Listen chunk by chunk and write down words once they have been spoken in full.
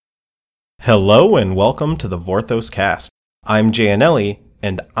Hello and welcome to the Vorthos Cast. I'm Gianelli,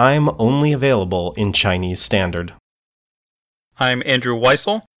 and I'm only available in Chinese Standard. I'm Andrew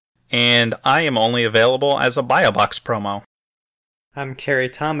Weissel, and I am only available as a BioBox promo. I'm Carrie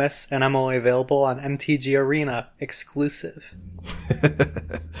Thomas, and I'm only available on MTG Arena, exclusive.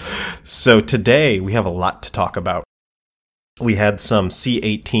 So today we have a lot to talk about. We had some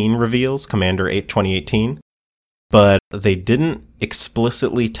C18 reveals, Commander 8 2018, but they didn't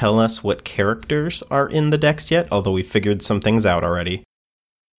explicitly tell us what characters are in the decks yet, although we figured some things out already.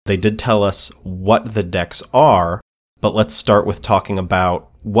 They did tell us what the decks are, but let's start with talking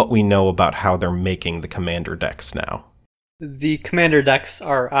about what we know about how they're making the Commander decks now. The Commander decks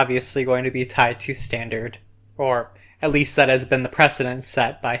are obviously going to be tied to Standard, or at least that has been the precedent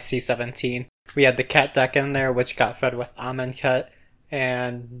set by C17. We had the Cat deck in there, which got fed with Amonkhet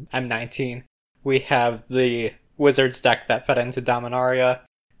and M19. We have the Wizards deck that fed into Dominaria.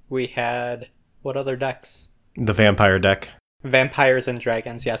 We had... what other decks? The Vampire deck. Vampires and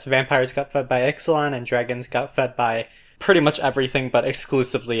Dragons, yes. Vampires got fed by Ixalan, and Dragons got fed by pretty much everything, but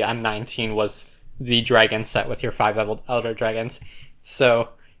exclusively M19 was the dragon set with your 5 Elder Dragons. So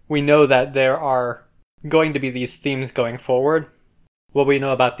we know that there are going to be these themes going forward. What we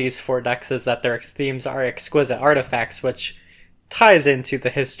know about these 4 decks is that their themes are exquisite artifacts, which ties into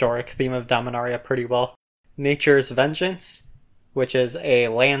the historic theme of Dominaria pretty well. Nature's Vengeance, which is a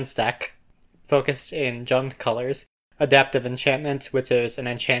lands deck focused in Jund colors. Adaptive Enchantment, which is an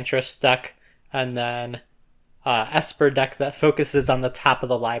Enchantress deck. And then Esper deck that focuses on the top of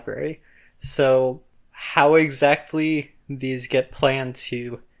the library. So how exactly these get planned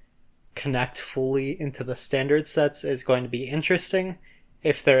to connect fully into the standard sets is going to be interesting.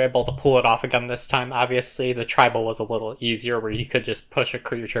 If they're able to pull it off again this time, obviously the tribal was a little easier where you could just push a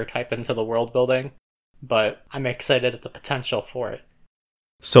creature type into the world building. But I'm excited at the potential for it.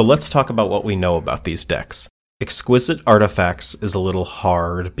 So let's talk about what we know about these decks. Exquisite Artifacts is a little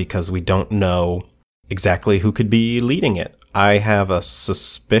hard because we don't know exactly who could be leading it. I have a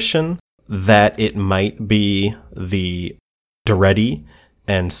suspicion that it might be the Daretti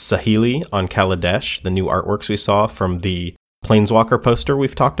and Sahili on Kaladesh, the new artworks we saw from the Planeswalker poster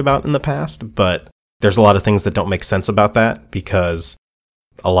we've talked about in the past, but there's a lot of things that don't make sense about that because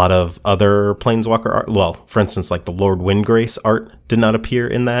a lot of other Planeswalker art, well, for instance, like the Lord Windgrace art did not appear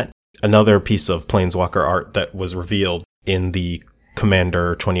in that. Another piece of Planeswalker art that was revealed in the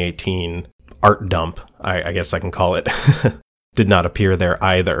Commander 2018 art dump, I guess I can call it, did not appear there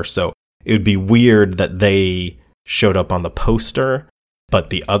either. So it would be weird that they showed up on the poster,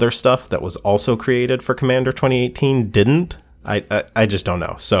 but the other stuff that was also created for Commander 2018 didn't. I just don't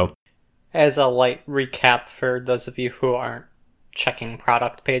know. So, as a light recap for those of you who aren't checking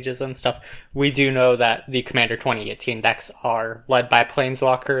product pages and stuff, we do know that the Commander 2018 decks are led by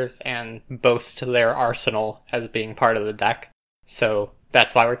Planeswalkers and boast their arsenal as being part of the deck. So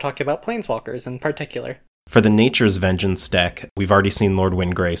that's why we're talking about Planeswalkers in particular. For the Nature's Vengeance deck, we've already seen Lord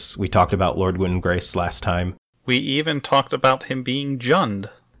Windgrace. We talked about Lord Windgrace last time. We even talked about him being Jund.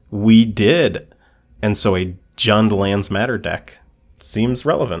 We did. And so a Jund Lands Matter deck seems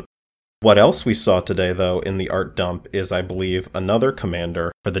relevant. What else we saw today, though, in the art dump is, I believe, another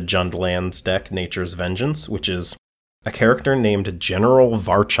commander for the Jund Lands deck, Nature's Vengeance, which is a character named General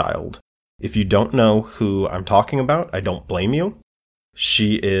Varchild. If you don't know who I'm talking about, I don't blame you.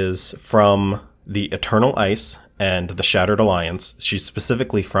 She is from the Eternal Ice and the Shattered Alliance. She's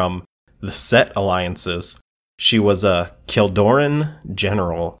specifically from the Set Alliances. She was a Kildoran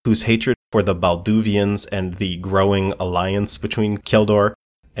general whose hatred for the Balduvians and the growing alliance between Kildor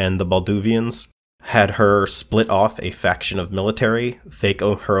and the Balduvians had her split off a faction of military, fake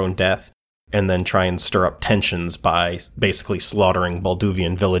her own death, and then try and stir up tensions by basically slaughtering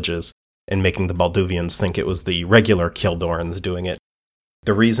Balduvian villages and making the Balduvians think it was the regular Kildorans doing it.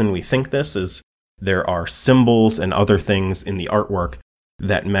 The reason we think this is there are symbols and other things in the artwork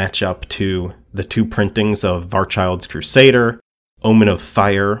that match up to the 2 printings of Varchild's Crusader, Omen of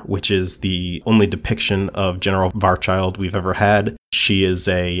Fire, which is the only depiction of General Varchild we've ever had. She is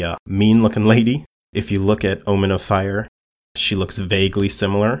a mean-looking lady. If you look at Omen of Fire, she looks vaguely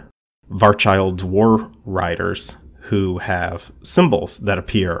similar. Varchild's War Riders, who have symbols that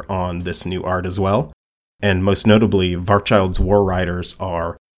appear on this new art as well. And most notably, Varchild's War Riders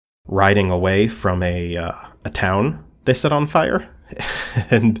are riding away from a town they set on fire.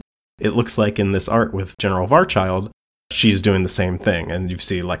 And it looks like in this art with General Varchild, she's doing the same thing, and you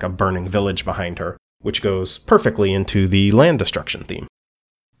see like a burning village behind her, which goes perfectly into the land destruction theme.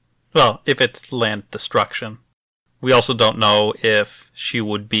 Well, if it's land destruction. We also don't know if she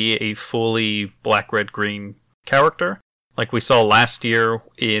would be a fully black, red, green character, Like we saw last year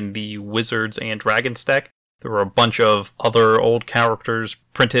in the Wizards and Dragons deck, there were a bunch of other old characters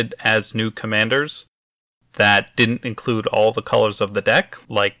printed as new commanders that didn't include all the colors of the deck,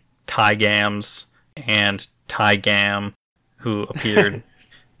 like Tygams and Tygam, who appeared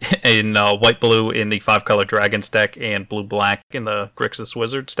in white-blue in the 5-color Dragons deck and blue-black in the Grixis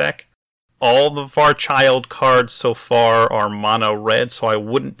Wizards deck. All of our child cards so far are mono-red, so I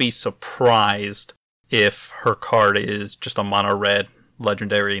wouldn't be surprised if her card is just a mono-red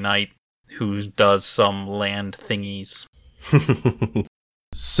legendary knight who does some land thingies.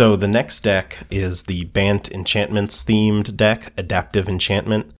 So the next deck is the Bant Enchantments themed deck, Adaptive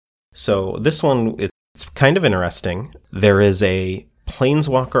Enchantment. So this one, it's kind of interesting. There is a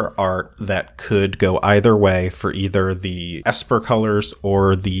Planeswalker art that could go either way for either the Esper colors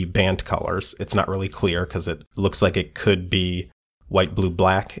or the Bant colors. It's not really clear because it looks like it could be white, blue,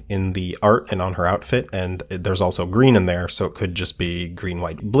 black in the art and on her outfit, and there's also green in there, so it could just be green,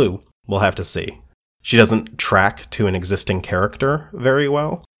 white, blue. We'll have to see. She doesn't track to an existing character very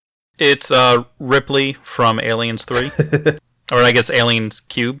well. It's Ripley from Aliens 3. Or I guess Aliens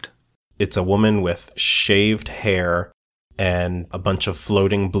Cubed. It's a woman with shaved hair and a bunch of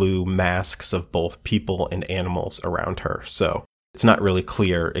floating blue masks of both people and animals around her. So it's not really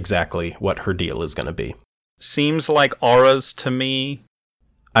clear exactly what her deal is going to be. Seems like auras to me.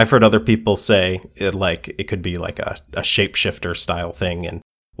 I've heard other people say it could be like a shapeshifter style thing, and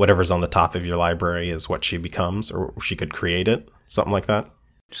whatever's on the top of your library is what she becomes, or she could create it, something like that.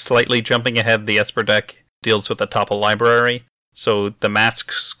 Slightly jumping ahead, the Esper deck deals with the top of library, so the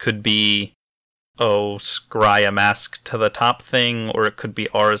masks could be, scry a mask to the top thing, or it could be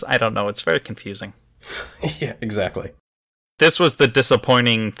auras. I don't know, it's very confusing. Yeah, exactly. This was the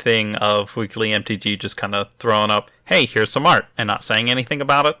disappointing thing of Weekly MTG just kind of throwing up, hey, here's some art, and not saying anything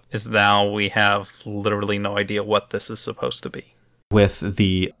about it, is now we have literally no idea what this is supposed to be. With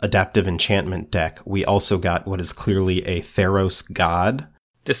the Adaptive Enchantment deck, we also got what is clearly a Theros god.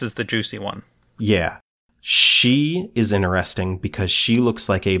 This is the juicy one. Yeah. She is interesting because she looks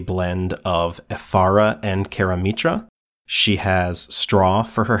like a blend of Ephara and Karamitra. She has straw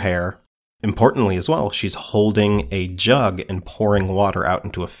for her hair. Importantly as well, she's holding a jug and pouring water out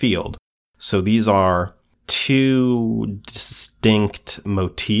into a field. So these are two distinct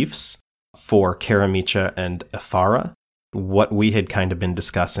motifs for Karamitra and Ephara. What we had kind of been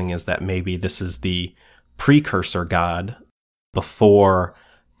discussing is that maybe this is the precursor god before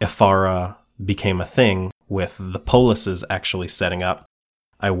Ephara became a thing, with the Bolases actually setting up.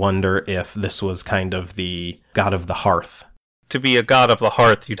 I wonder if this was kind of the god of the hearth. To be a god of the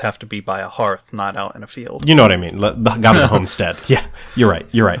hearth, you'd have to be by a hearth, not out in a field. You know what I mean, the god of the homestead. Yeah, you're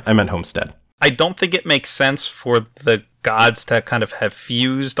right. I meant homestead. I don't think it makes sense for the gods to kind of have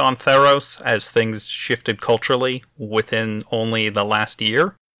fused on Theros as things shifted culturally within only the last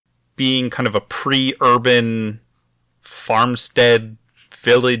year. Being kind of a pre-urban farmstead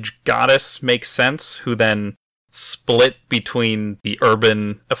village goddess makes sense, who then split between the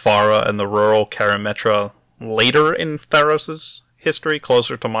urban Ephara and the rural Karamitra later in Theros' history,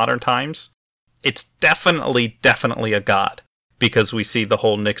 closer to modern times. It's definitely a god, because we see the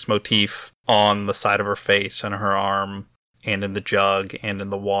whole Nyx motif on the side of her face and her arm, and in the jug, and in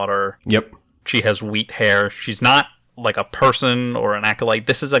the water. Yep. She has wheat hair. She's not like a person or an acolyte.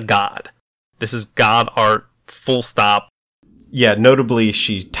 This is a god. This is god art, full stop. Yeah, notably,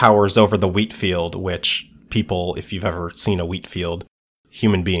 she towers over the wheat field, which people, if you've ever seen a wheat field,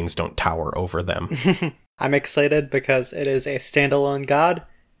 human beings don't tower over them. I'm excited because it is a standalone god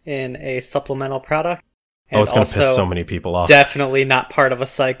in a supplemental product. And it's going to piss so many people off. Definitely not part of a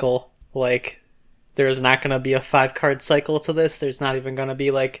cycle. Like, there's not going to be a 5-card cycle to this. There's not even going to be,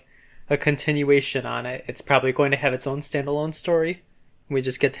 like, a continuation on it. It's probably going to have its own standalone story. We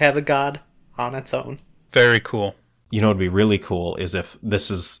just get to have a god on its own. Very cool. You know what would be really cool is if this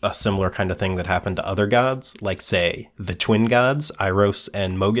is a similar kind of thing that happened to other gods, like, say, the twin gods, Iros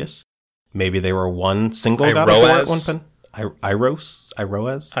and Mogus. Maybe they were one single god of war at one point. Iroas?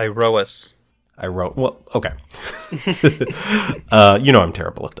 Well, okay. You know I'm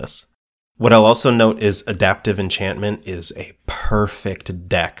terrible at this. What I'll also note is Adaptive Enchantment is a perfect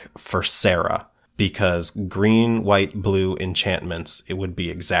deck for Sarah, because green, white, blue enchantments, it would be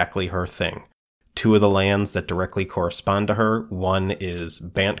exactly her thing. 2 of the lands that directly correspond to her, one is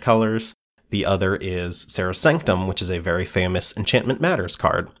Bant colors, the other is Sarah's Sanctum, which is a very famous Enchantment Matters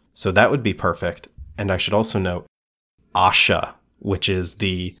card. So that would be perfect. And I should also note Asha, which is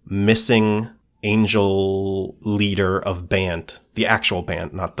the missing angel leader of Bant, the actual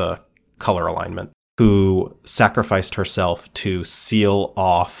Bant, not the color alignment, who sacrificed herself to seal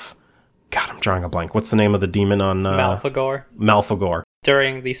off God, I'm drawing a blank. What's the name of the demon on... Malfagor. Malfagor.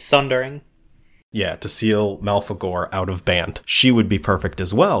 During the Sundering. Yeah, to seal Malfagor out of band. She would be perfect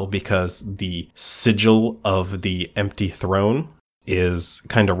as well, because the sigil of the empty throne is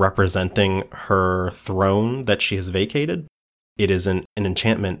kind of representing her throne that she has vacated. It is an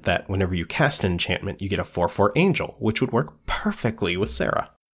enchantment that whenever you cast an enchantment, you get a 4/4 angel, which would work perfectly with Sarah.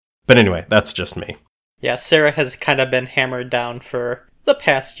 But anyway, that's just me. Yeah, Sarah has kind of been hammered down for the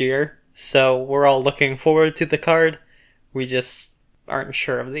past year, so we're all looking forward to the card. We just aren't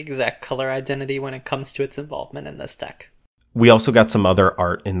sure of the exact color identity when it comes to its involvement in this deck. We also got some other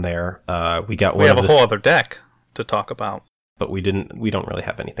art in there. We have a whole other deck to talk about. But we don't really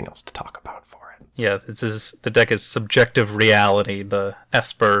have anything else to talk about for it. Yeah, the deck is Subjective Reality, the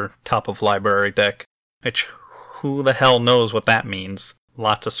Esper top of library deck. Which, who the hell knows what that means?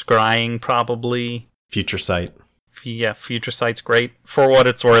 Lots of scrying, probably. Future Sight. Yeah, Future Sight's great. For what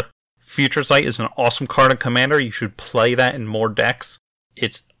it's worth, Future Sight is an awesome card in Commander. You should play that in more decks.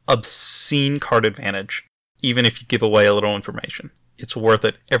 It's obscene card advantage, even if you give away a little information. It's worth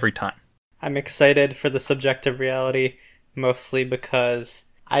it every time. I'm excited for the Subjective Reality, mostly because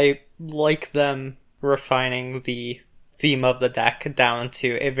I like them refining the theme of the deck down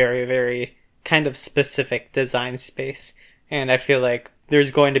to a very, very kind of specific design space. And I feel like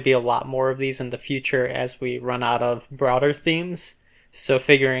there's going to be a lot more of these in the future as we run out of broader themes. So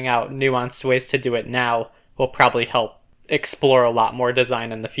figuring out nuanced ways to do it now will probably help explore a lot more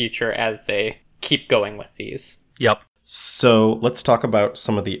design in the future as they keep going with these. Yep. So let's talk about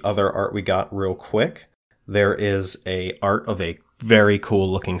some of the other art we got real quick. There is a art of a very cool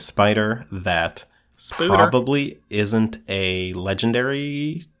looking spider that probably isn't a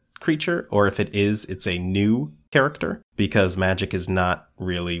legendary creature, or if it is, it's a new character, because Magic is not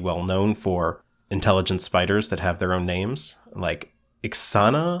really well known for intelligent spiders that have their own names. Like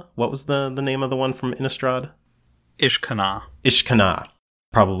Ixana, what was the name of the one from Innistrad? Ishkana. Ishkana.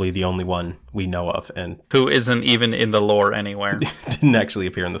 Probably the only one we know of, and who isn't even in the lore anywhere. Didn't actually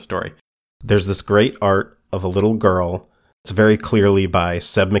appear in the story. There's this great art of a little girl. It's very clearly by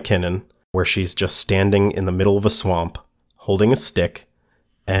Seb McKinnon, where she's just standing in the middle of a swamp, holding a stick,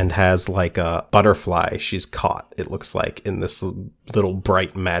 and has like a butterfly she's caught, it looks like, in this little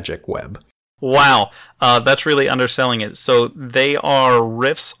bright magic web. Wow, that's really underselling it. So they are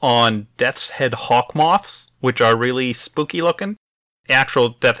riffs on Death's Head hawk moths, which are really spooky looking. The actual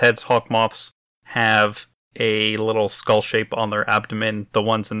Death's Head hawk moths have a little skull shape on their abdomen. The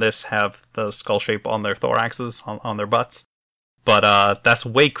ones in this have the skull shape on their thoraxes, on their butts. But that's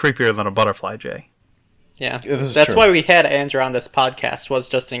way creepier than a butterfly, Jay. Yeah, that's why we had Andrew on this podcast, was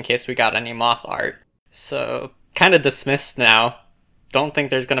just in case we got any moth art. So, kind of dismissed now. Don't think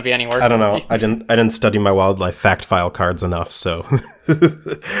there's going to be any work. I don't know. I didn't study my wildlife fact file cards enough, so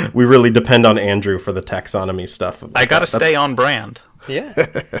we really depend on Andrew for the taxonomy stuff. I gotta stay on brand. Yeah.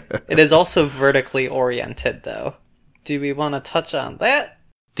 It is also vertically oriented, though. Do we want to touch on that?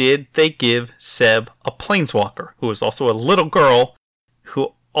 Did they give Seb a planeswalker, who is also a little girl,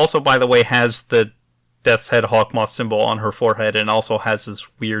 who also, by the way, has the Death's Head Hawkmoth symbol on her forehead, and also has this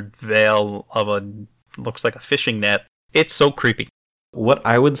weird veil of looks like a fishing net. It's so creepy. What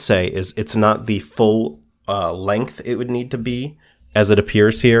I would say is it's not the full length it would need to be, as it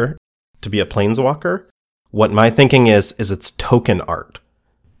appears here, to be a planeswalker. What my thinking is it's token art.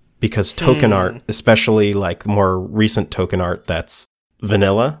 Because token art, especially like more recent token art that's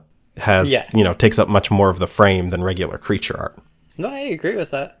vanilla, has, takes up much more of the frame than regular creature art. No, I agree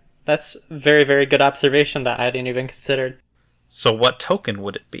with that. That's very, very good observation that I hadn't even considered. So what token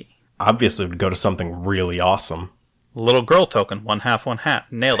would it be? Obviously, it would go to something really awesome. Little girl token, 1/2.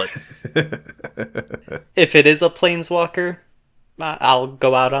 Nailed it. If it is a planeswalker, I'll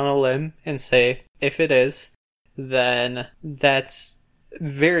go out on a limb and say if it is, then that's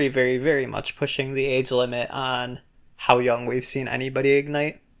very, very, very much pushing the age limit on how young we've seen anybody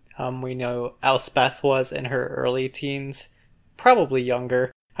ignite. We know Elspeth was in her early teens, probably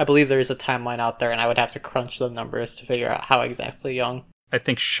younger. I believe there is a timeline out there, and I would have to crunch the numbers to figure out how exactly young. I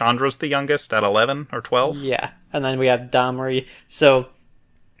think Chandra's the youngest at 11 or 12. Yeah, and then we have Domri. So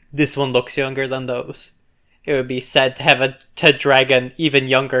this one looks younger than those. It would be sad to drag an even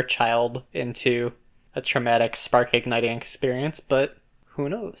younger child into a traumatic spark igniting experience, but who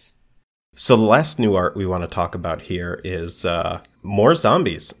knows? So the last new art we want to talk about here is more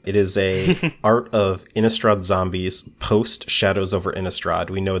zombies. It is a art of Innistrad zombies post Shadows over Innistrad.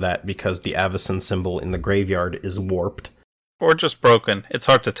 We know that because the Avacyn symbol in the graveyard is warped. Or just broken. It's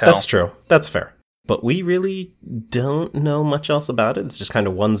hard to tell. That's true. That's fair. But we really don't know much else about it. It's just kind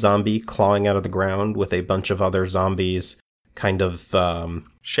of one zombie clawing out of the ground with a bunch of other zombies kind of...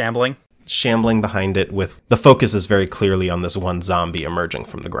 shambling? shambling behind it with the focus is very clearly on this one zombie emerging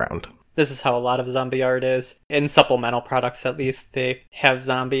from the ground. This is how a lot of zombie art is. In supplemental products, at least, they have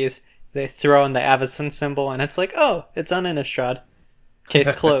zombies. They throw in the Avacyn symbol, and it's like, oh, it's on Innistrad.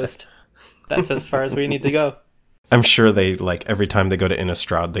 Case closed. That's as far as we need to go. I'm sure they, like, every time they go to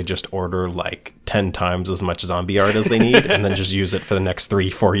Innistrad, they just order, like, 10 times as much zombie art as they need, and then just use it for the next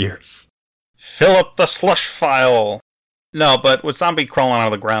 3-4 years. Fill up the slush file! No, but with zombie crawling out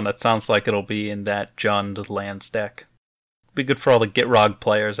of the ground, it sounds like it'll be in that Jund lands deck. Be good for all the Gitrog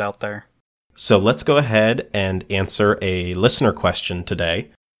players out there. So let's go ahead and answer a listener question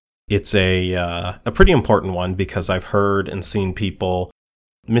today. It's a pretty important one because I've heard and seen people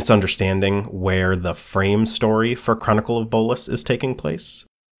misunderstanding where the frame story for Chronicle of Bolas is taking place.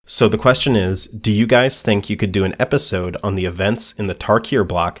 So the question is, do you guys think you could do an episode on the events in the Tarkir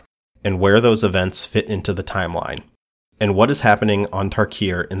block and where those events fit into the timeline? And what is happening on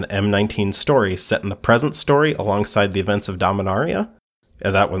Tarkir in the M19 story set in the present story alongside the events of Dominaria?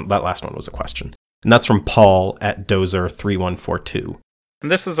 That last one was a question. And that's from Paul at Dozer3142.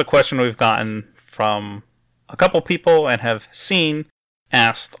 And this is a question we've gotten from a couple people and have seen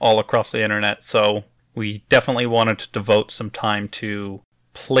asked all across the internet, so we definitely wanted to devote some time to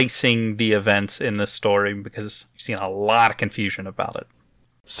placing the events in this story because we've seen a lot of confusion about it.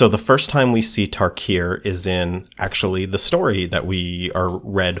 So the first time we see Tarkir is in actually the story that we are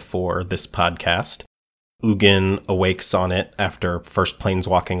read for this podcast. Ugin awakes on it after first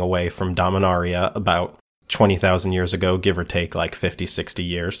planeswalking away from Dominaria about 20,000 years ago, give or take like 50, 60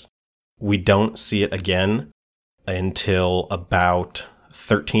 years. We don't see it again until about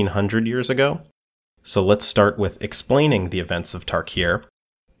 1,300 years ago. So let's start with explaining the events of Tarkir.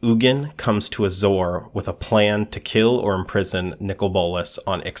 Ugin comes to Azor with a plan to kill or imprison Nicol Bolas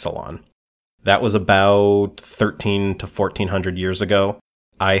on Ixalan. That was about 13 to 1,400 years ago.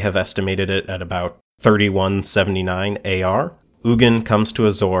 I have estimated it at about 3179 AR. Ugin comes to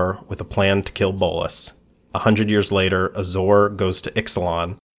Azor with a plan to kill Bolas. 100 years later, Azor goes to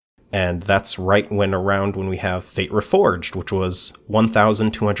Ixalan, and that's right around when we have Fate Reforged, which was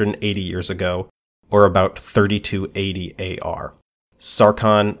 1,280 years ago, or about 3280 AR.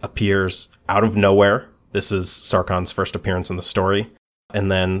 Sarkhan appears out of nowhere. This is Sarkhan's first appearance in the story.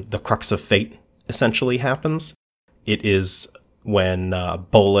 And then the Crux of Fate essentially happens. It is when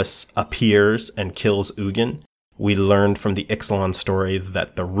Bolas appears and kills Ugin. We learned from the Ixalan story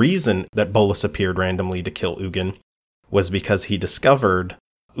that the reason that Bolas appeared randomly to kill Ugin was because he discovered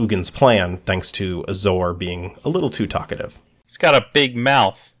Ugin's plan thanks to Azor being a little too talkative. He's got a big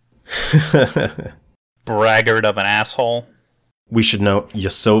mouth. Braggart of an asshole. We should note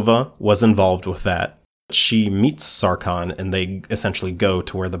Yasova was involved with that. She meets Sarkhan and they essentially go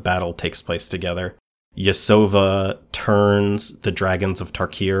to where the battle takes place together. Yasova turns the dragons of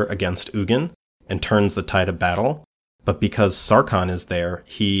Tarkir against Ugin and turns the tide of battle. But because Sarkhan is there,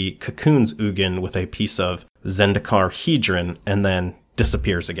 he cocoons Ugin with a piece of Zendikar Hedron and then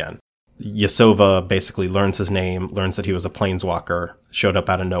disappears again. Yasova basically learns his name, learns that he was a planeswalker, showed up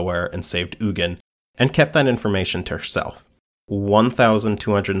out of nowhere and saved Ugin, and kept that information to herself.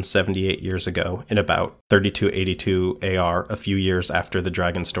 1,278 years ago, in about 3282 AR, a few years after the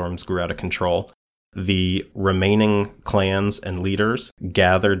Dragon Storms grew out of control, the remaining clans and leaders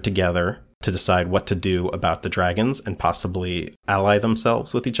gathered together to decide what to do about the dragons and possibly ally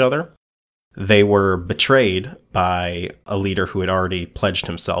themselves with each other. They were betrayed by a leader who had already pledged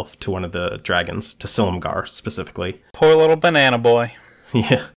himself to one of the dragons, to Silumgar specifically. Poor little banana boy.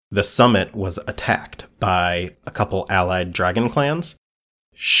 Yeah. The summit was attacked by a couple allied dragon clans.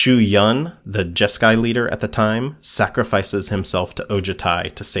 Shu Yun, the Jeskai leader at the time, sacrifices himself to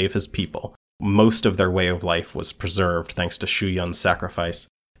Ojutai to save his people. Most of their way of life was preserved thanks to Shu Yun's sacrifice.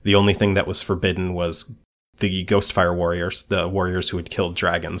 The only thing that was forbidden was the Ghostfire warriors, the warriors who had killed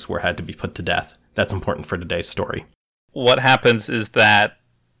dragons, had to be put to death. That's important for today's story. What happens is that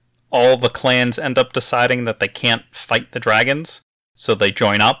all the clans end up deciding that they can't fight the dragons, so they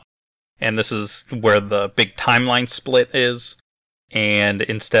join up, and this is where the big timeline split is. And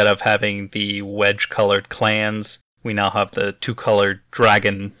instead of having the wedge-colored clans, we now have the two-colored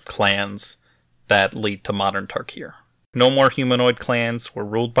dragon clans that lead to modern Tarkir. No more humanoid clans, we're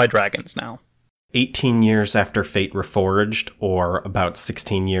ruled by dragons now. 18 years after Fate Reforged, or about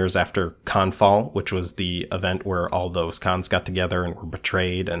 16 years after Khanfall, which was the event where all those Khans got together and were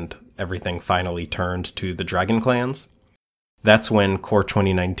betrayed and everything finally turned to the dragon clans. That's when Core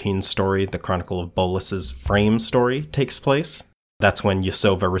 2019's story, the Chronicle of Bolas's frame story, takes place. That's when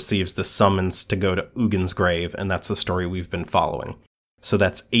Yasova receives the summons to go to Ugin's grave, and that's the story we've been following. So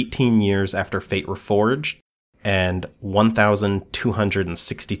that's 18 years after Fate Reforged. and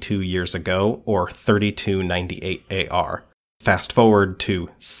 1,262 years ago, or 3298 AR. Fast forward to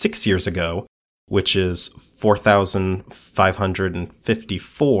 6 years ago, which is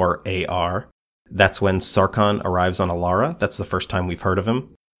 4,554 AR. That's when Sarkhan arrives on Alara. That's the first time we've heard of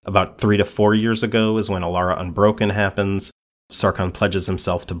him. About 3 to 4 years ago is when Alara Unbroken happens. Sarkhan pledges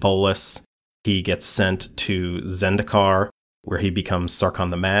himself to Bolas. He gets sent to Zendikar, where he becomes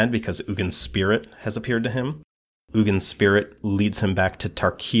Sarkhan the Mad because Ugin's spirit has appeared to him. Ugin's spirit leads him back to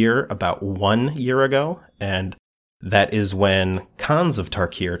Tarkir about 1 year ago, and that is when Khans of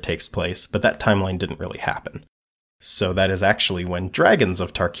Tarkir takes place, but that timeline didn't really happen. So that is actually when Dragons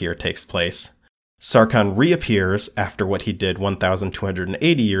of Tarkir takes place. Sarkhan reappears after what he did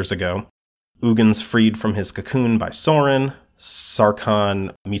 1,280 years ago. Ugin's freed from his cocoon by Sorin.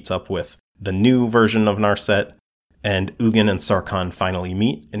 Sarkhan meets up with the new version of Narset, and Ugin and Sarkhan finally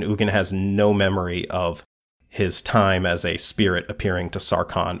meet, and Ugin has no memory of his time as a spirit appearing to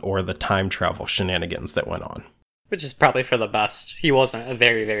Sarkhan or the time travel shenanigans that went on. Which is probably for the best. He wasn't a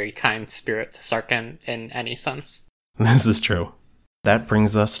very, very kind spirit to Sarkhan in any sense. This is true. That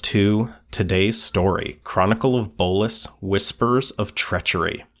brings us to today's story, Chronicle of Bolas, Whispers of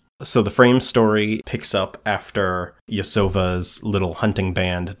Treachery. So the frame story picks up after Yasova's little hunting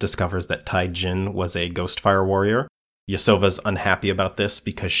band discovers that Tai Jin was a Ghostfire warrior. Yasova's unhappy about this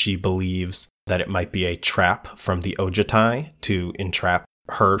because she believes that it might be a trap from the Ojutai to entrap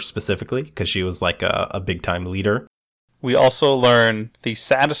her specifically, because she was like a big-time leader. We also learn the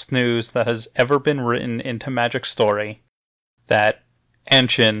saddest news that has ever been written into Magic Story, that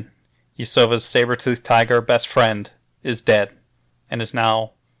Anshin, Yasova's saber-toothed tiger best friend, is dead, and is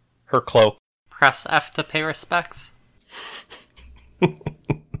now her cloak. Press F to pay respects.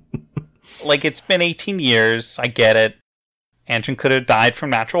 Like, it's been 18 years, I get it. Anshin could have died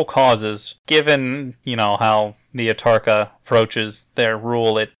from natural causes. Given, how Neotarka approaches their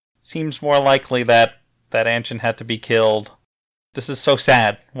rule, it seems more likely that Anshin had to be killed. This is so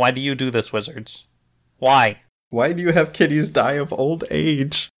sad. Why do you do this, Wizards? Why? Why do you have kitties die of old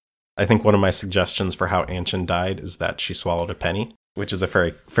age? I think one of my suggestions for how Anshin died is that she swallowed a penny, which is a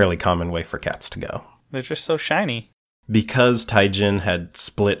fairly common way for cats to go. They're just so shiny. Because Taijin had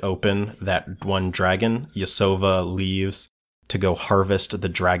split open that one dragon, Yasova leaves to go harvest the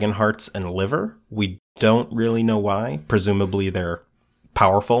dragon hearts and liver. We don't really know why. Presumably they're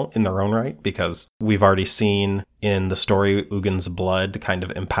powerful in their own right, because we've already seen in the story Ugin's blood kind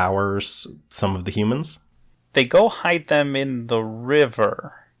of empowers some of the humans. They go hide them in the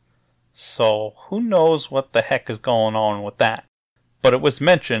river. So who knows what the heck is going on with that. But it was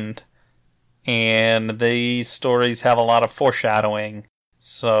mentioned, and these stories have a lot of foreshadowing.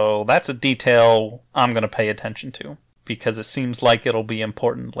 So that's a detail I'm going to pay attention to, because it seems like it'll be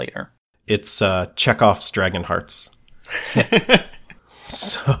important later. It's Chekhov's Dragon Hearts.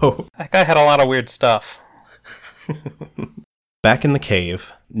 So that guy had a lot of weird stuff. Back in the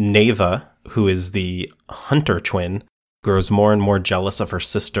cave, Neva, who is the hunter twin, grows more and more jealous of her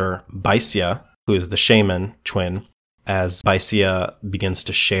sister, Baisia, who is the shaman twin, as Baisia begins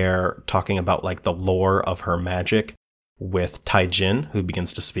to share, talking about like the lore of her magic with Taijin, who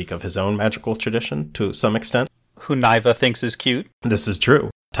begins to speak of his own magical tradition to some extent. Who Naiva thinks is cute. This is true.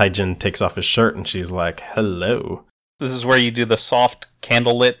 Taijin takes off his shirt and she's like, hello. This is where you do the soft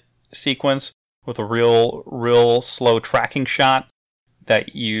candlelit sequence with a real slow tracking shot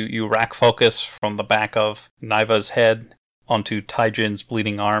that you rack focus from the back of Naiva's head onto Taijin's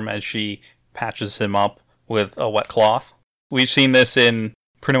bleeding arm as she patches him up with a wet cloth. We've seen this in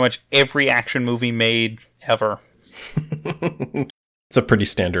pretty much every action movie made ever. It's a pretty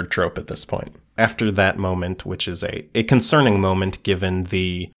standard trope at this point. After that moment, which is a concerning moment given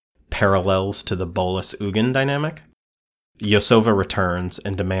the parallels to the Bolas-Ugin dynamic, Yasova returns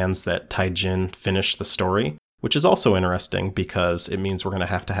and demands that Taijin finish the story, which is also interesting because it means we're going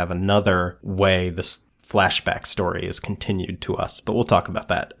to have another way this flashback story is continued to us, but we'll talk about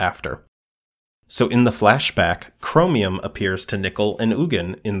that after. So in the flashback, Chromium appears to Nickel and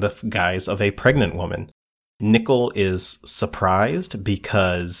Ugin in the guise of a pregnant woman. Nickel is surprised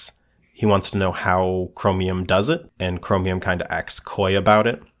because he wants to know how Chromium does it, and Chromium kind of acts coy about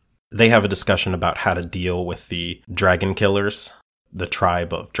it. They have a discussion about how to deal with the dragon killers, the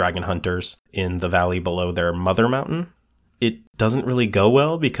tribe of dragon hunters in the valley below their mother mountain. It doesn't really go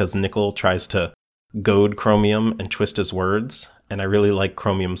well because Nickel tries to goad Chromium and twist his words, and I really like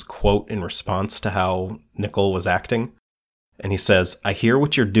Chromium's quote in response to how Nickel was acting. And he says, "I hear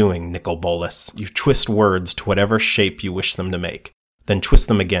what you're doing, Nickel Bolas. You twist words to whatever shape you wish them to make, then twist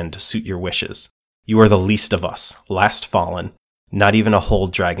them again to suit your wishes. You are the least of us, last fallen, not even a whole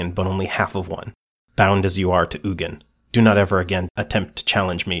dragon, but only half of one. bound as you are to Ugin. Do not ever again attempt to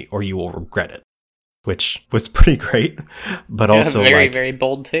challenge me, or you will regret it. Which was pretty great, but also very, very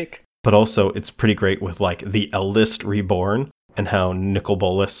bold take. But also, it's pretty great with, like, the eldest reborn and how Nicol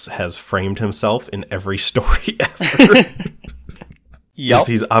Bolas has framed himself in every story ever. Yep.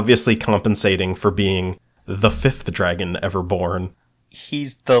 He's obviously compensating for being the 5th dragon ever born.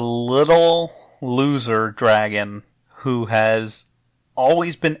 He's the little loser dragon who has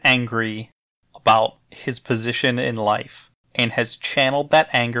always been angry about his position in life and has channeled that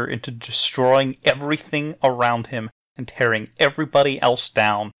anger into destroying everything around him and tearing everybody else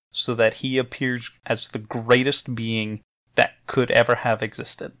down so that he appears as the greatest being that could ever have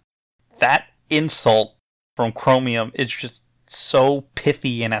existed. That insult from Chromium is just so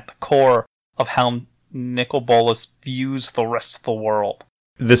pithy and at the core of how Nicol Bolas views the rest of the world.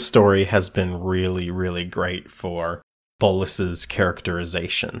 This story has been really, really great for Bolas's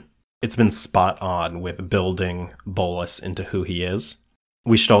characterization. It's been spot on with building Bolas into who he is.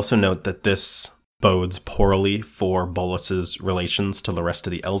 We should also note that this bodes poorly for Bolas's relations to the rest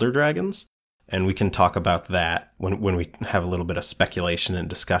of the Elder Dragons, and we can talk about that when we have a little bit of speculation and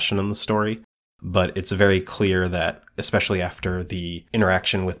discussion in the story. But it's very clear that, especially after the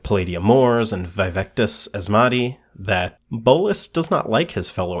interaction with Palladia Mors and Vivectus Asmadi, that Bolas does not like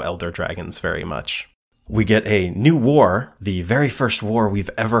his fellow Elder Dragons very much. We get a new war, the very first war we've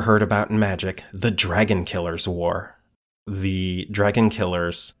ever heard about in Magic, the Dragon Killers War. The Dragon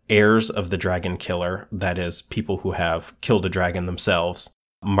Killers, heirs of the Dragon Killer, that is, people who have killed a dragon themselves,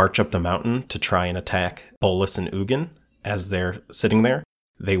 march up the mountain to try and attack Bolas and Ugin as they're sitting there.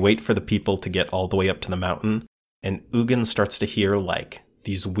 They wait for the people to get all the way up to the mountain, and Ugin starts to hear, like,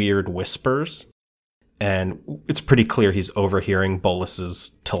 these weird whispers. And it's pretty clear he's overhearing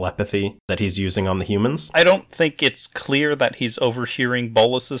Bolas's telepathy that he's using on the humans. I don't think it's clear that he's overhearing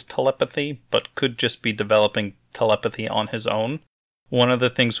Bolas's telepathy, but could just be developing telepathy on his own. One of the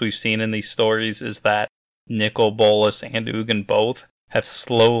things we've seen in these stories is that Nicol Bolas and Ugin both have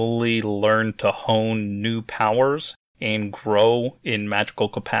slowly learned to hone new powers and grow in magical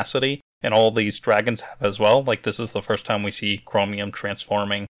capacity, and all these dragons have as well. Like, this is the first time we see Chromium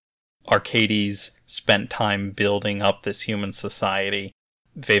transforming. Arcades spent time building up this human society.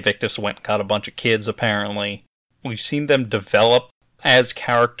 Vivectus went and got a bunch of kids, apparently. We've seen them develop as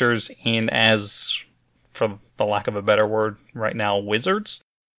characters and as, for the lack of a better word right now, wizards.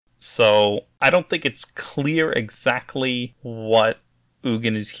 So I don't think it's clear exactly what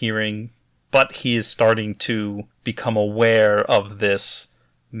Ugin is hearing, but he is starting to become aware of this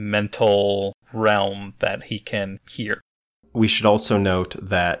mental realm that he can hear. We should also note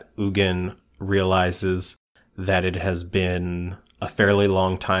that Ugin realizes that it has been a fairly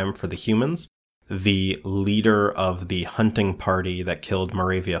long time for the humans. The leader of the hunting party that killed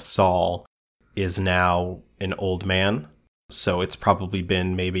Moravia Saul is now an old man, so it's probably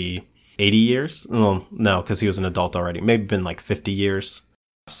been maybe 80 years? Well, no, because he was an adult already. Maybe been like 50 years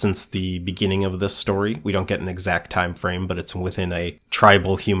since the beginning of this story. We don't get an exact time frame, but it's within a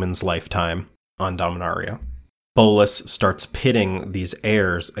tribal human's lifetime on Dominaria. Bolas starts pitting these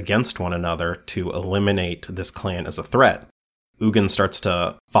heirs against one another to eliminate this clan as a threat. Ugin starts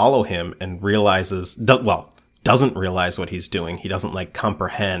to follow him and realizes, doesn't realize what he's doing. He doesn't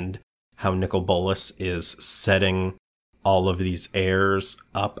comprehend how Nicol Bolas is setting all of these heirs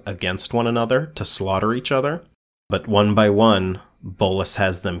up against one another to slaughter each other. But one by one, Bolas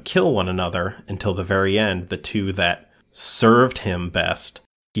has them kill one another until the very end, the two that served him best,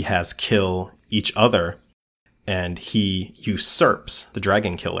 he has kill each other. And he usurps the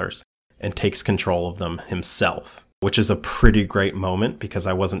Dragon Killers and takes control of them himself, which is a pretty great moment because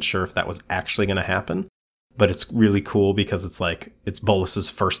I wasn't sure if that was actually going to happen. But it's really cool because it's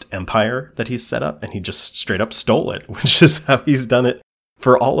Bolas's first empire that he's set up, and he just straight up stole it, which is how he's done it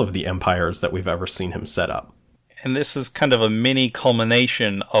for all of the empires that we've ever seen him set up. And this is kind of a mini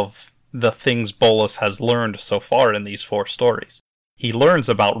culmination of the things Bolas has learned so far in these 4 stories. He learns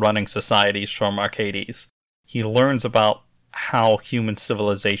about running societies from Arcades. He learns about how human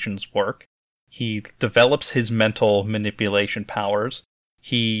civilizations work. He develops his mental manipulation powers.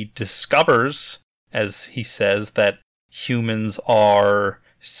 He discovers, as he says, that humans are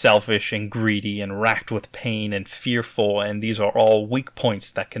selfish and greedy and racked with pain and fearful, and these are all weak points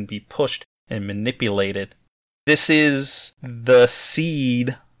that can be pushed and manipulated. This is the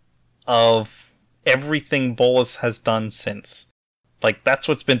seed of everything Bolas has done since. That's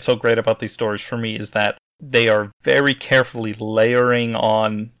what's been so great about these stories for me, is that they are very carefully layering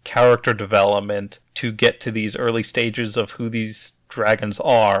on character development to get to these early stages of who these dragons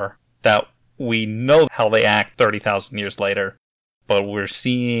are, that we know how they act 30,000 years later, but we're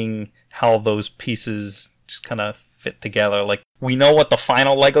seeing how those pieces just kind of fit together. Like, we know what the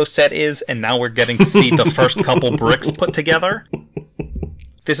final Lego set is, and now we're getting to see the first couple bricks put together.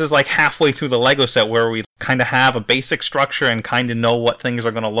 This is like halfway through the Lego set where we kind of have a basic structure and kind of know what things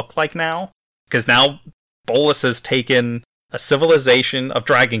are going to look like now. Because now Bolas has taken a civilization of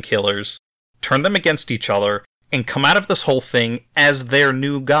dragon killers, turned them against each other, and come out of this whole thing as their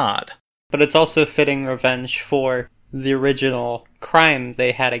new god. But it's also fitting revenge for the original crime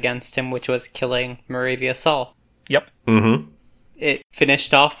they had against him, which was killing Moravia Sol. Yep. Mm-hmm. It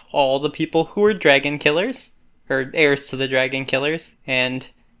finished off all the people who were dragon killers, or heirs to the dragon killers, and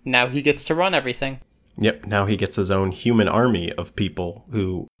now he gets to run everything. Yep, now he gets his own human army of people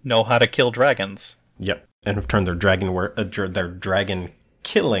who know how to kill dragons. Yep, and have turned their dragon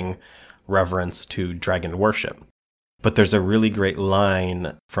killing reverence to dragon worship. But there's a really great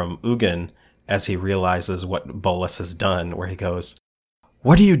line from Ugin as he realizes what Bolas has done, where he goes,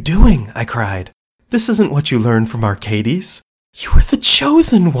 "What are you doing?" I cried. "This isn't what you learned from Arcades. You were the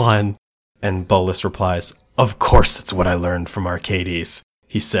chosen one." And Bolas replies, "Of course it's what I learned from Arcades,"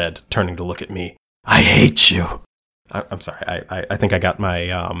 he said, turning to look at me. "I hate you." I'm sorry, I think I got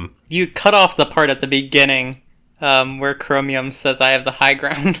my... You cut off the part at the beginning where Chromium says I have the high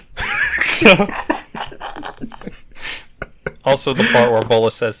ground. So... Also the part where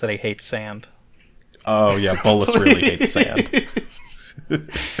Bolas says that he hates sand. Oh yeah, Bolas really hates sand.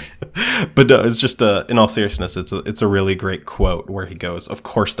 But no, it's just in all seriousness, it's a really great quote where he goes, "Of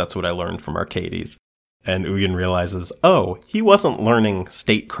course that's what I learned from Arcades." And Ugin realizes, oh, he wasn't learning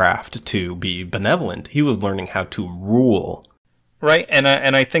statecraft to be benevolent. He was learning how to rule. Right, and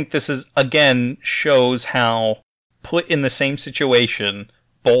I think this is, again, shows how, put in the same situation,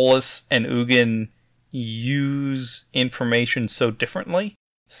 Bolas and Ugin use information so differently.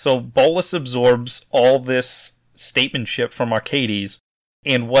 So Bolas absorbs all this statesmanship from Arcades,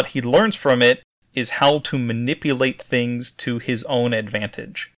 and what he learns from it is how to manipulate things to his own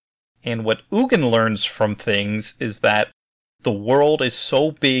advantage. And what Ugin learns from things is that the world is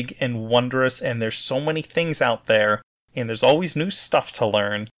so big and wondrous, and there's so many things out there, and there's always new stuff to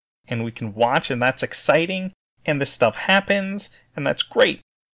learn, and we can watch, and that's exciting, and this stuff happens, and that's great.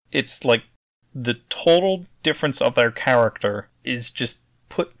 It's like the total difference of their character is just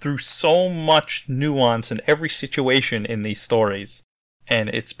put through so much nuance in every situation in these stories, and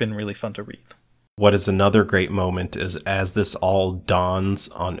it's been really fun to read. What is another great moment is as this all dawns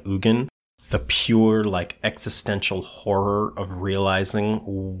on Ugin, the pure, existential horror of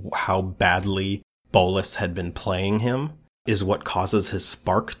realizing how badly Bolas had been playing him is what causes his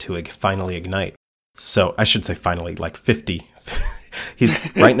spark to finally ignite. So, I should say finally, 50.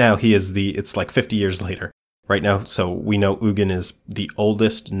 Right now, it's 50 years later. Right now, so we know Ugin is the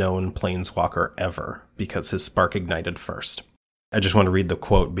oldest known planeswalker ever because his spark ignited first. I just want to read the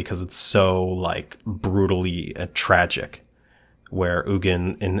quote because it's so, brutally tragic, where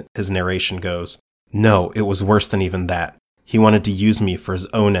Ugin, in his narration, goes, "No, it was worse than even that. He wanted to use me for his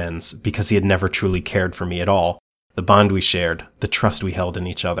own ends because he had never truly cared for me at all. The bond we shared, the trust we held in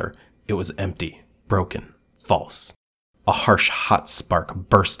each other, it was empty, broken, false. A harsh, hot spark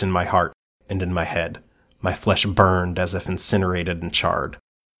burst in my heart and in my head. My flesh burned as if incinerated and charred."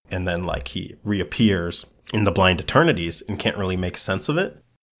 And then, he reappears in the Blind Eternities and can't really make sense of it.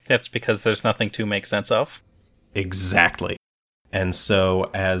 That's because there's nothing to make sense of. Exactly. And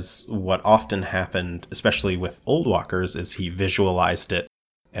so, as what often happened, especially with Old Walkers, is he visualized it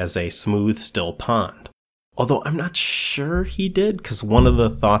as a smooth, still pond. Although I'm not sure he did, because one of the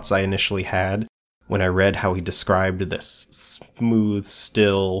thoughts I initially had when I read how he described this smooth,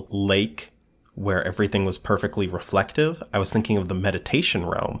 still lake where everything was perfectly reflective, I was thinking of the meditation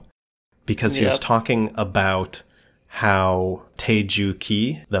realm. Because he was talking about how Taeju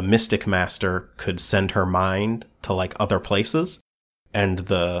Ki, the mystic master, could send her mind to other places. And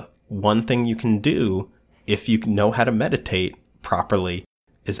the one thing you can do, if you know how to meditate properly,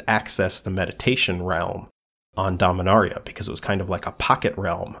 is access the meditation realm on Dominaria, because it was kind of like a pocket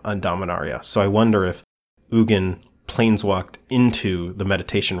realm on Dominaria. So I wonder if Ugin planeswalked into the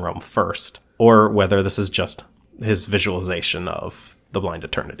meditation realm first, or whether this is just his visualization of the Blind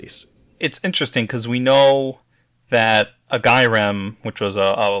Eternities. It's interesting because we know that a Gyrem, which was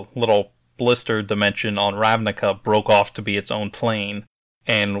a little blister dimension on Ravnica, broke off to be its own plane,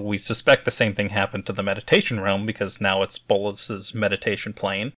 and we suspect the same thing happened to the meditation realm because now it's Bolas's meditation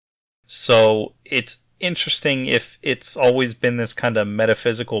plane. So it's interesting if it's always been this kind of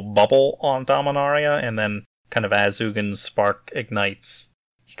metaphysical bubble on Dominaria, and then kind of as Ugin's spark ignites,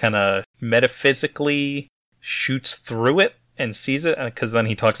 he kind of metaphysically shoots through it and sees it, because then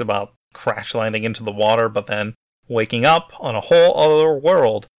he talks about crash landing into the water, but then waking up on a whole other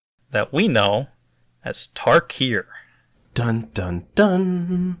world that we know as Tarkir. Dun dun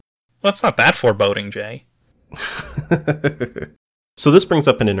dun. Well, it's not that foreboding, Jay. So this brings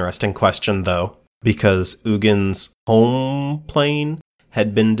up an interesting question, though, because Ugin's home plane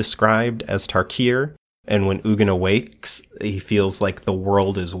had been described as Tarkir, and when Ugin awakes, he feels like the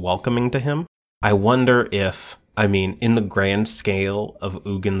world is welcoming to him. I wonder if, in the grand scale of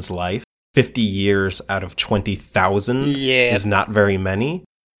Ugin's life, 50 years out of 20,000 is not very many.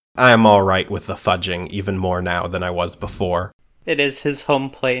 I'm alright with the fudging even more now than I was before. It is his home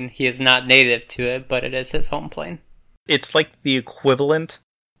plane. He is not native to it, but it is his home plane. It's like the equivalent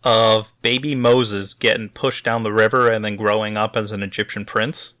of baby Moses getting pushed down the river and then growing up as an Egyptian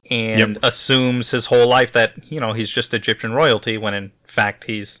prince and assumes his whole life that, he's just Egyptian royalty when in fact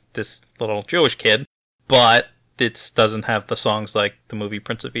he's this little Jewish kid. But it doesn't have the songs like the movie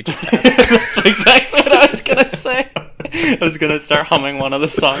Prince of Egypt had. That's exactly what I was going to say. I was going to start humming one of the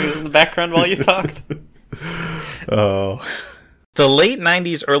songs in the background while you talked. Oh. The late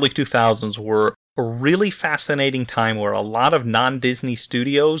 90s, early 2000s were a really fascinating time where a lot of non-Disney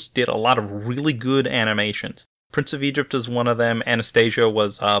studios did a lot of really good animations. Prince of Egypt is one of them. Anastasia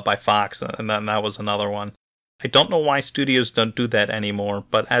was by Fox, and then that was another one. I don't know why studios don't do that anymore,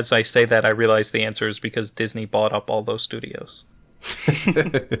 but as I say that, I realize the answer is because Disney bought up all those studios.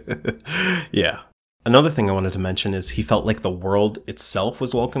 Yeah. Another thing I wanted to mention is he felt like the world itself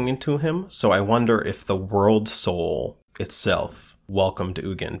was welcoming to him, so I wonder if the world soul itself welcomed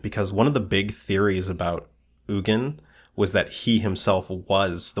Ugin, because one of the big theories about Ugin was that he himself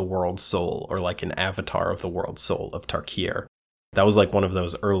was the world soul, or like an avatar of the world soul of Tarkir. That was like one of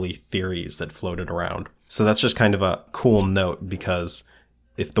those early theories that floated around. So that's just kind of a cool note, because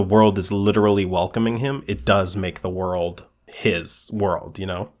if the world is literally welcoming him, it does make the world his world,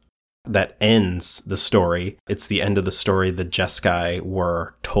 That ends the story. It's the end of the story the Jeskai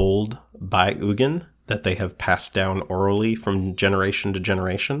were told by Ugin, that they have passed down orally from generation to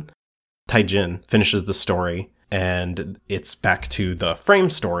generation. Taijin finishes the story, and it's back to the frame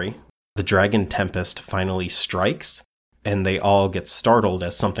story. The Dragon Tempest finally strikes, and they all get startled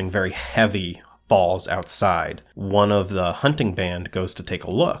as something very heavy falls outside. One of the hunting band goes to take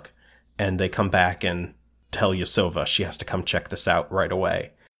a look, and they come back and tell Yasova she has to come check this out right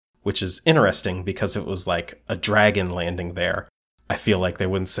away, which is interesting because it was like a dragon landing there. I feel like they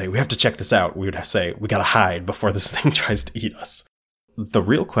wouldn't say, we have to check this out. We would say, we gotta hide before this thing tries to eat us. The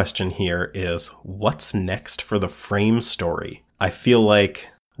real question here is, what's next for the frame story? I feel like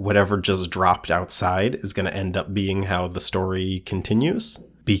whatever just dropped outside is going to end up being how the story continues,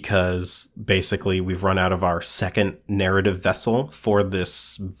 because basically we've run out of our second narrative vessel for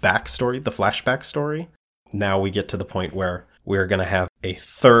this backstory, the flashback story. Now we get to the point where we're going to have a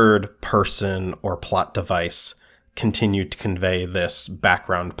third person or plot device continue to convey this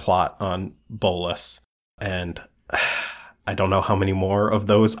background plot on Bolas. And I don't know how many more of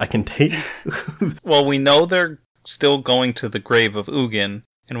those I can take. Well, we know they're still going to the grave of Ugin,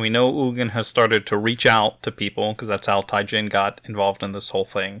 and we know Ugin has started to reach out to people, because that's how Taijin got involved in this whole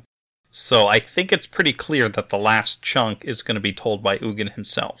thing. So I think it's pretty clear that the last chunk is going to be told by Ugin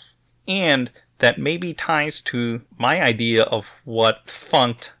himself. And that maybe ties to my idea of what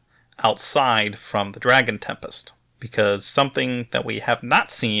funked outside from the Dragon Tempest. Because something that we have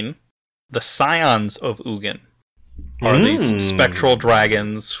not seen, the scions of Ugin, are these spectral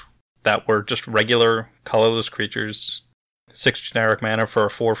dragons that were just regular colorless creatures. 6 generic mana for a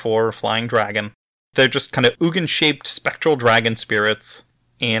 4/4 flying dragon. They're just kind of Ugin-shaped spectral dragon spirits,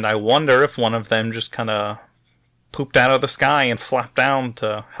 and I wonder if one of them just kind of pooped out of the sky and flapped down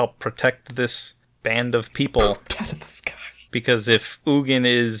to help protect this band of people. Pooped out of the sky. Because if Ugin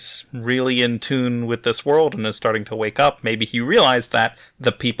is really in tune with this world and is starting to wake up, maybe he realized that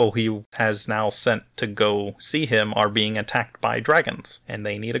the people he has now sent to go see him are being attacked by dragons, and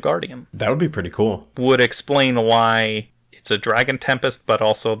they need a guardian. That would be pretty cool. Would explain why it's a dragon tempest, but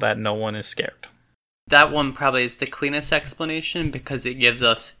also that no one is scared. That one probably is the cleanest explanation, because it gives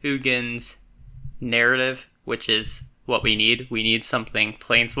us Ugin's narrative, which is what we need. We need something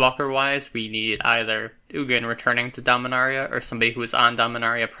Planeswalker-wise. We need either Ugin returning to Dominaria, or somebody who is on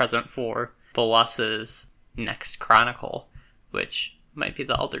Dominaria present for Bolas's next Chronicle, which might be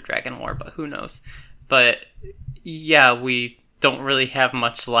the Elder Dragon War, but who knows. But yeah, we don't really have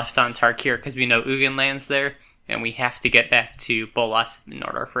much left on Tarkir, because we know Ugin lands there, and we have to get back to Bolas in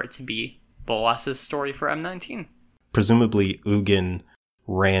order for it to be Bolas's story for M19. Presumably Ugin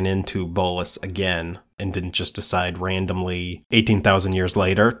ran into Bolas again and didn't just decide randomly 18,000 years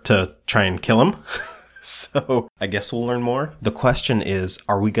later to try and kill him. So I guess we'll learn more. The question is,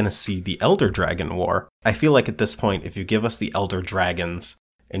 are we going to see the Elder Dragon War? I feel like at this point, if you give us the Elder Dragons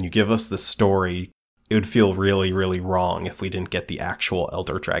and you give us this story, it would feel really, really wrong if we didn't get the actual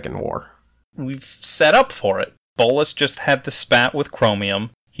Elder Dragon War. We've set up for it. Bolas just had the spat with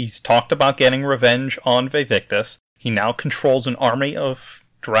Chromium. He's talked about getting revenge on Vivictus. He now controls an army of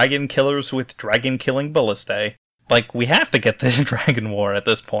dragon killers with dragon-killing ballistae. Like, we have to get this Dragon War at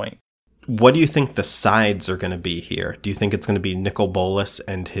this point. What do you think the sides are going to be here? Do you think it's going to be Nicol Bolas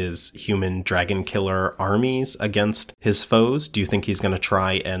and his human dragon killer armies against his foes? Do you think he's going to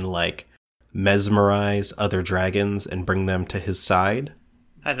try and, like, mesmerize other dragons and bring them to his side?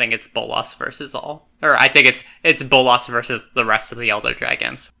 I think it's Bolas versus all. Or I think it's Bolas versus the rest of the Elder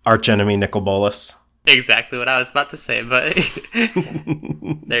Dragons. Archenemy Nicol Bolas. Exactly what I was about to say, but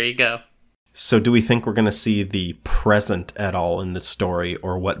there you go. So do we think we're going to see the present at all in this story,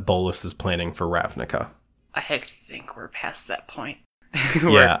 or what Bolas is planning for Ravnica? I think we're past that point.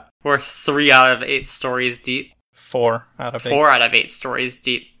 Yeah. We're 3 out of 8 stories deep. 4 out of 8. 4 out of 8 stories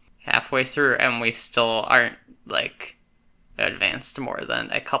deep. Halfway through, and we still aren't, like, advanced more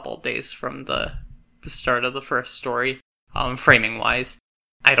than a couple days from the start of the first story, framing-wise.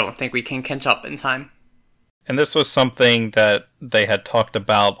 I don't think we can catch up in time. And this was something that they had talked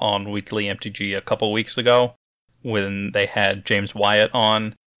about on Weekly MTG a couple weeks ago, when they had James Wyatt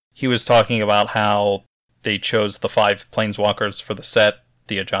on. He was talking about how they chose the 5 Planeswalkers for the set,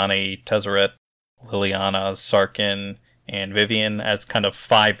 the Ajani, Tezzeret, Liliana, Sarkhan, and Vivian as kind of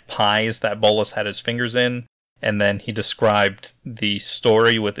 5 pies that Bolas had his fingers in. And then he described the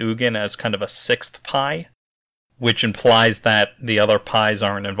story with Ugin as kind of a 6th pie, which implies that the other pies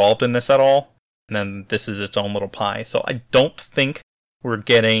aren't involved in this at all. And then this is its own little pie. So I don't think we're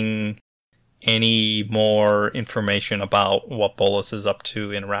getting any more information about what Bolas is up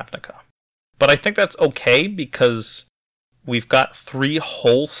to in Ravnica. But I think that's okay, because we've got 3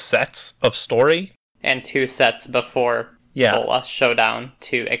 whole sets of story. And 2 sets before Bolas Showdown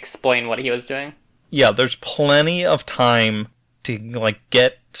to explain what he was doing. Yeah, there's plenty of time to, like,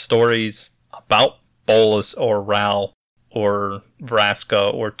 get stories about Bolas or Ral or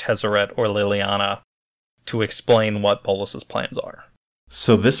Vraska or Tezzeret or Liliana to explain what Bolas's plans are.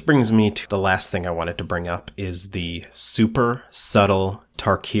 So this brings me to the last thing I wanted to bring up, is the super subtle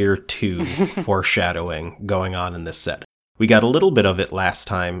Tarkir 2 foreshadowing going on in this set. We got a little bit of it last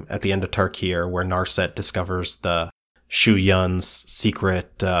time at the end of Tarkir, where Narset discovers the Shu Yun's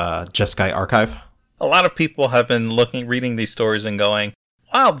secret Jeskai archive. A lot of people have been reading these stories and going,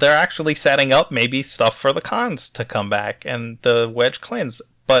 wow, they're actually setting up maybe stuff for the Khans to come back and the Wedge clans.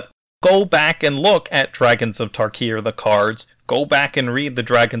 But go back and look at Dragons of Tarkir, the cards. Go back and read the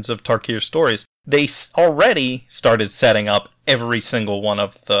Dragons of Tarkir stories. They already started setting up every single one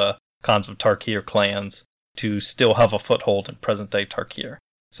of the Khans of Tarkir clans to still have a foothold in present-day Tarkir.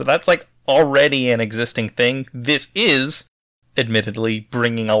 So that's, like, already an existing thing. This is, admittedly,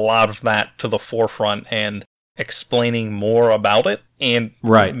 bringing a lot of that to the forefront and explaining more about it, and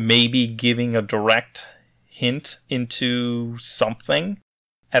maybe giving a direct hint into something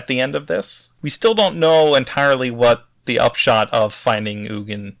at the end of this. We still don't know entirely what the upshot of finding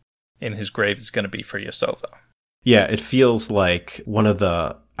Ugin in his grave is going to be for Yasova. Yeah, it feels like one of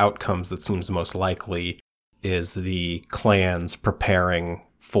the outcomes that seems most likely is the clans preparing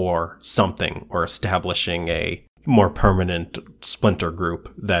for something or establishing a more permanent splinter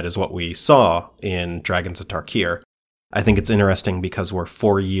group. That is what we saw in Dragons of Tarkir. I think it's interesting because we're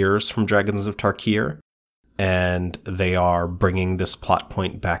 4 years from Dragons of Tarkir, and they are bringing this plot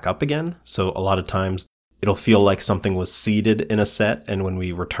point back up again. So a lot of times it'll feel like something was seeded in a set, and when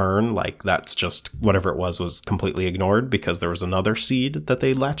we return, like, that's just whatever it was completely ignored because there was another seed that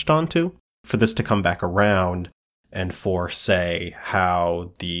they latched onto. For this to come back around, and for, say,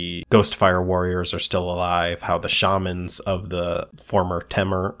 how the Ghostfire Warriors are still alive, how the shamans of the former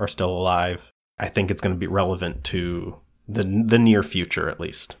Temur are still alive, I think it's going to be relevant to the near future, at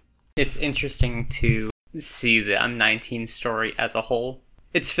least. It's interesting to see the M19 story as a whole.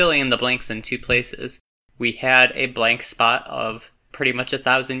 It's filling in the blanks in 2 places. We had a blank spot of pretty much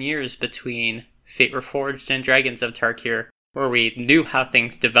 1,000 years between Fate Reforged and Dragons of Tarkir, where we knew how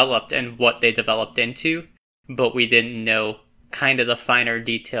things developed and what they developed into, but we didn't know kind of the finer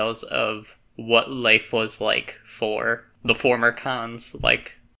details of what life was like for the former Khans,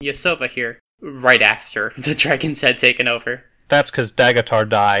 like Yasova here, right after the dragons had taken over. That's because Dagatar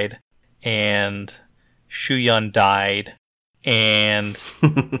died, and Shu Yun died, and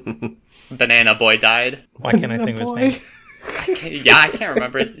Banana Boy died. Why can't I think of his name? I can't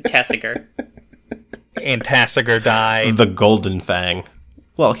remember. Tassiger. And Tassiger died. The Golden Fang.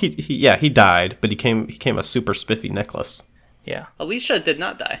 Well, he died, but he became a super spiffy necklace. Yeah. Alicia did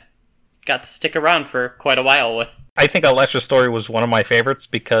not die. Got to stick around for quite a while with I think Alesha's story was one of my favorites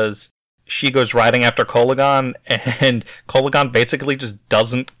because she goes riding after Kolagon, and Kolagon basically just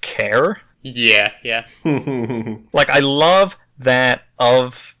doesn't care. Yeah. Like, I love that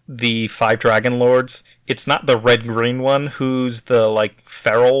of the 5 Dragon Lords, it's not the red-green one who's the, like,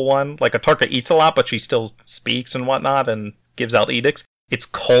 feral one. Like, Atarka eats a lot, but she still speaks and whatnot and gives out edicts. It's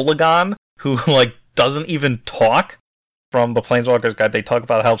Kolagon, who, like, doesn't even talk. From the Planeswalker's Guide, they talk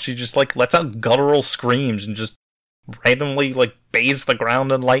about how she just, like, lets out guttural screams and just randomly, like, bathes the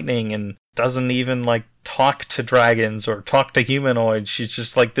ground in lightning and doesn't even, like, talk to dragons or talk to humanoids. She's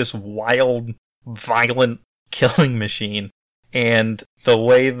just, like, this wild, violent killing machine. And the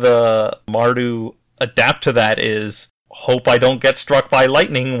way the Mardu adapt to that is, hope I don't get struck by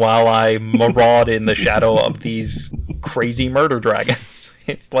lightning while I maraud in the shadow of these crazy murder dragons.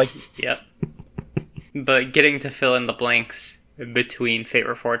 It's like... Yep. But getting to fill in the blanks between Fate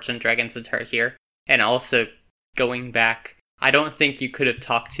Reforged and Dragons of Tarkir, and also going back, I don't think you could have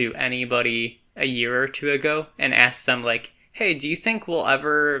talked to anybody a year or two ago and asked them, like, hey, do you think we'll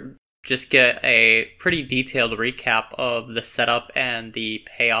ever just get a pretty detailed recap of the setup and the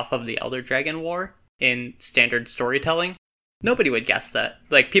payoff of the Elder Dragon War in standard storytelling? Nobody would guess that.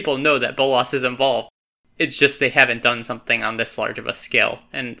 Like, people know that Bolas is involved. It's just they haven't done something on this large of a scale,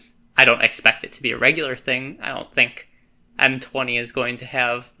 and I don't expect it to be a regular thing. I don't think M20 is going to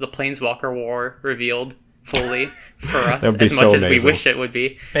have the Planeswalker War revealed fully for us as much as we wish it would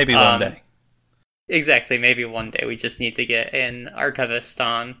be. Maybe one day. Exactly, maybe one day. We just need to get an archivist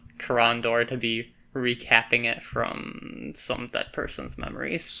on Karandor to be recapping it from some dead person's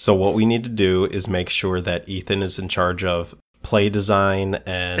memories. So what we need to do is make sure that Ethan is in charge of play design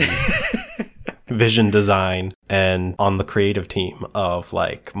and vision design and on the creative team of,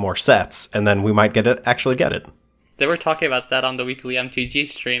 like, more sets, and then we might actually get it. They were talking about that on the weekly MTG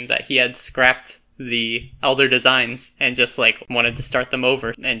stream, that he had scrapped the Elder designs and just, like, wanted to start them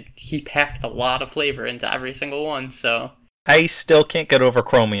over, and he packed a lot of flavor into every single one, so... I still can't get over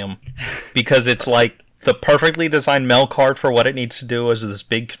Chromium, because it's, like, the perfectly designed Mel card for what it needs to do as this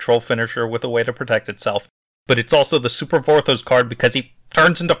big control finisher with a way to protect itself, but it's also the Super Vorthos card because he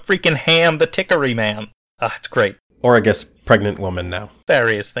turns into freaking Ham the Treachery man. It's great. Or I guess pregnant woman now.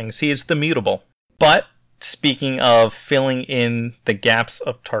 Various things. He is the mutable. But, speaking of filling in the gaps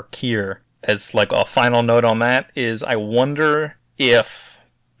of Tarkir, as like a final note on that is, I wonder if,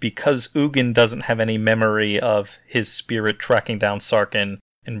 because Ugin doesn't have any memory of his spirit tracking down Sarkhan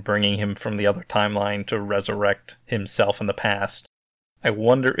and bringing him from the other timeline to resurrect himself in the past, I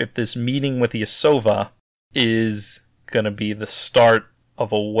wonder if this meeting with Yasova is going to be the start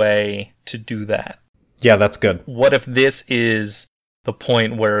of a way to do that. Yeah, that's good. What if this is the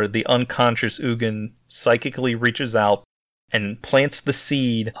point where the unconscious Ugin psychically reaches out and plants the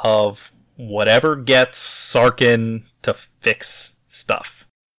seed of whatever gets Sarkhan to fix stuff?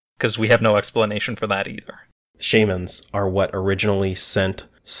 Because we have no explanation for that either. Shamans are what originally sent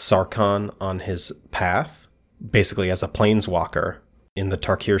Sarkhan on his path, basically as a planeswalker. In the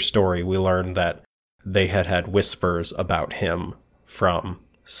Tarkir story, we learned that they had whispers about him from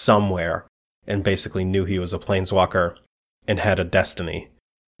somewhere and basically knew he was a planeswalker and had a destiny.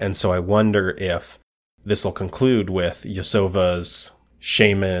 And so I wonder if this will conclude with Yasova's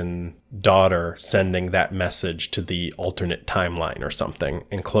shaman daughter sending that message to the alternate timeline or something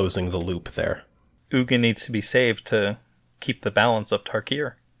and closing the loop there. Ugin needs to be saved to keep the balance of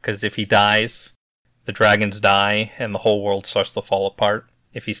Tarkir, because if he dies, the dragons die and the whole world starts to fall apart.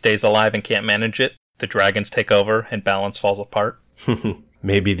 If he stays alive and can't manage it, the dragons take over and balance falls apart.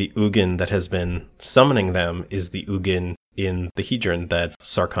 Maybe the Ugin that has been summoning them is the Ugin in the Hedron that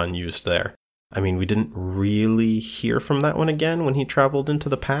Sarkhan used there. I mean, we didn't really hear from that one again when he traveled into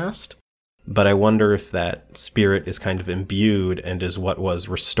the past, but I wonder if that spirit is kind of imbued and is what was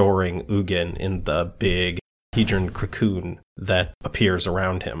restoring Ugin in the big Hedron cocoon that appears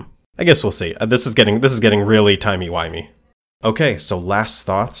around him. I guess we'll see. This is getting really timey-wimey. Okay, so last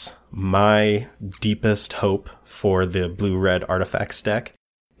thoughts. My deepest hope for the blue-red artifacts deck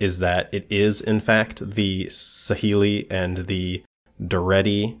is that it is, in fact, the Saheeli and the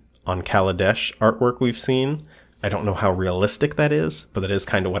Duretti on Kaladesh artwork we've seen. I don't know how realistic that is, but that is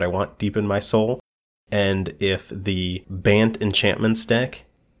kind of what I want deep in my soul. And if the Bant Enchantments deck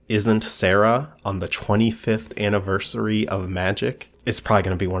isn't Sarah on the 25th anniversary of Magic, it's probably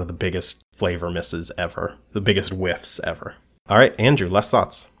going to be one of the biggest flavor misses ever. The biggest whiffs ever. All right, Andrew, last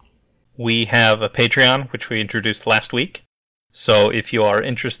thoughts. We have a Patreon, which we introduced last week. So if you are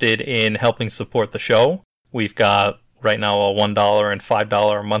interested in helping support the show, we've got right now a $1 and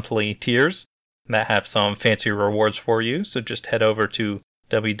 $5 monthly tiers that have some fancy rewards for you. So just head over to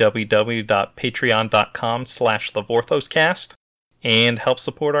www.patreon.com/thevorthoscast, and help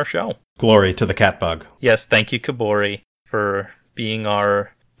support our show. Glory to the catbug. Yes, thank you, Kabori, for being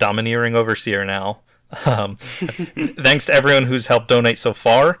our domineering overseer now. Thanks to everyone who's helped donate so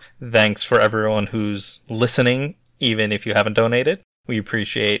far. Thanks for everyone who's listening, even if you haven't donated. We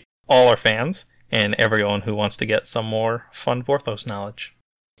appreciate all our fans and everyone who wants to get some more fun Vorthos knowledge.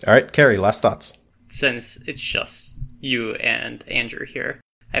 All right, Carrie, last thoughts. Since it's just you and Andrew here,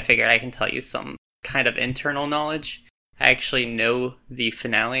 I figured I can tell you some kind of internal knowledge. I actually know the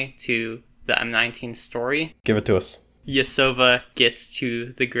finale to the M19 story. Give it to us. Yasova gets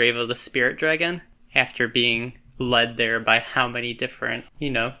to the grave of the spirit dragon after being led there by how many different,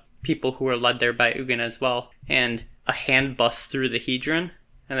 people who were led there by Ugin as well. And a hand busts through the Hedron,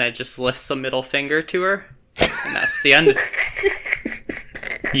 and that just lifts a middle finger to her. And that's the end.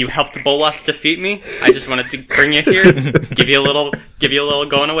 You helped Bolas defeat me. I just wanted to bring you here, give you a little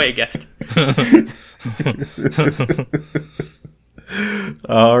going away gift.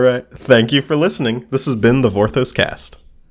 All right. Thank you for listening. This has been the Vorthos Cast.